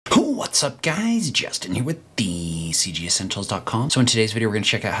What's up guys, Justin here with the CGEssentials.com. So in today's video we're going to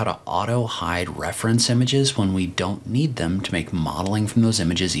check out how to auto hide reference images when we don't need them to make modeling from those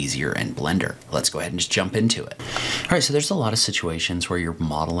images easier in Blender. Let's go ahead and just jump into it. Alright, so there's a lot of situations where you're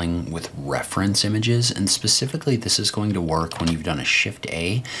modeling with reference images, and specifically this is going to work when you've done a Shift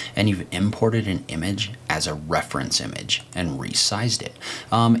A and you've imported an image as a reference image and resized it.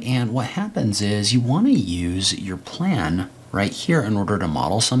 And what happens is you want to use your plan right here in order to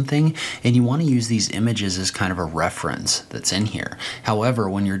model something, and you want to use these images as kind of a reference that's in here. However,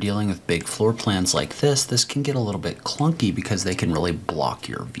 when you're dealing with big floor plans like this can get a little bit clunky because they can really block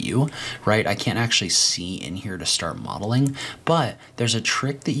your view, right? I can't actually see in here to start modeling, but there's a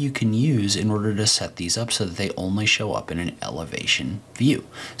trick that you can use in order to set these up so that they only show up in an elevation view.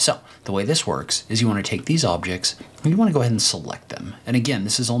 So the way this works is you want to take these objects and you want to go ahead and select them. And again,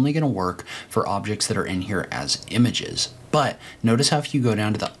 this is only going to work for objects that are in here as images. But notice how if you go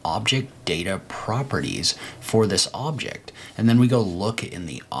down to the object data properties for this object, and then we go look in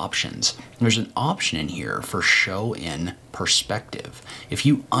the options, there's an option in here for show in perspective. If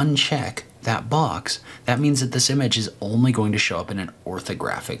you uncheck that box, that means that this image is only going to show up in an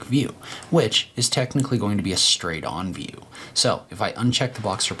orthographic view, which is technically going to be a straight on view. So if I uncheck the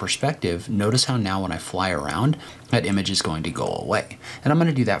box for perspective, notice how now when I fly around, that image is going to go away. And I'm going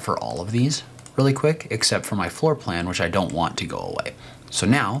to do that for all of these really quick, except for my floor plan, which I don't want to go away. So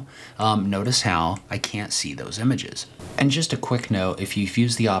now, notice how I can't see those images. And just a quick note, if you've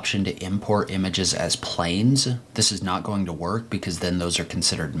used the option to import images as planes, this is not going to work because then those are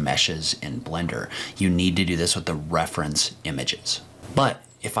considered meshes in Blender. You need to do this with the reference images. But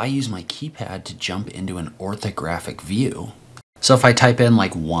if I use my keypad to jump into an orthographic view, so if I type in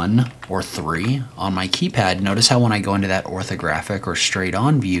like 1 or 3 on my keypad, notice how when I go into that orthographic or straight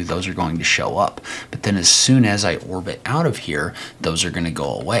on view, those are going to show up. But then as soon as I orbit out of here, those are going to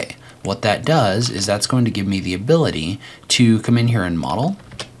go away. What that does is that's going to give me the ability to come in here and model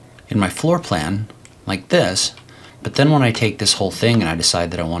in my floor plan like this. But then when I take this whole thing and I decide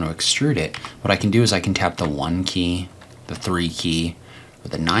that I want to extrude it, what I can do is I can tap the 1 key, the 3 key, or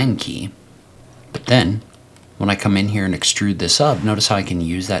the 9 key. But then when I come in here and extrude this up, notice how I can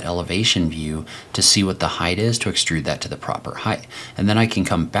use that elevation view to see what the height is to extrude that to the proper height. And then I can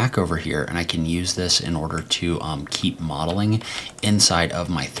come back over here and I can use this in order to keep modeling inside of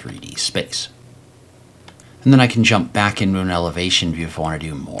my 3D space. And then I can jump back into an elevation view if I want to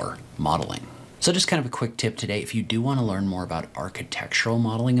do more modeling. So just kind of a quick tip today, if you do want to learn more about architectural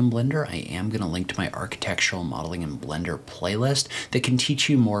modeling in Blender, I am going to link to my architectural modeling in Blender playlist that can teach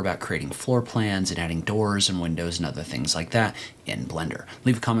you more about creating floor plans and adding doors and windows and other things like that in Blender.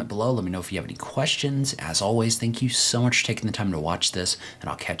 Leave a comment below, let me know if you have any questions. As always, thank you so much for taking the time to watch this, and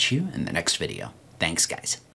I'll catch you in the next video. Thanks guys.